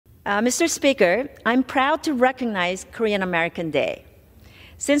Mr. Speaker, I'm proud to recognize Korean American Day.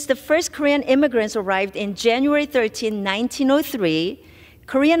 Since the first Korean immigrants arrived in January 13, 1903,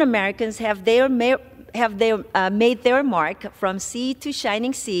 Korean Americans have made their mark from sea to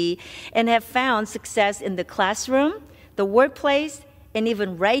shining sea and have found success in the classroom, the workplace, and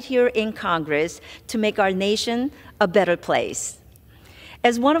even right here in Congress to make our nation a better place.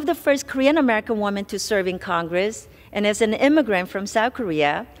 As one of the first Korean American women to serve in Congress, and as an immigrant from South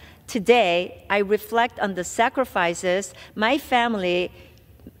Korea, today I reflect on the sacrifices my family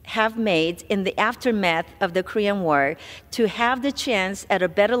have made in the aftermath of the Korean War to have the chance at a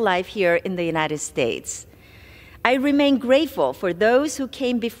better life here in the United States. I remain grateful for those who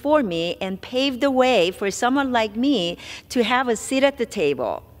came before me and paved the way for someone like me to have a seat at the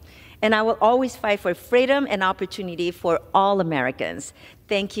table. And I will always fight for freedom and opportunity for all Americans.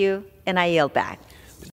 Thank you, and I yield back.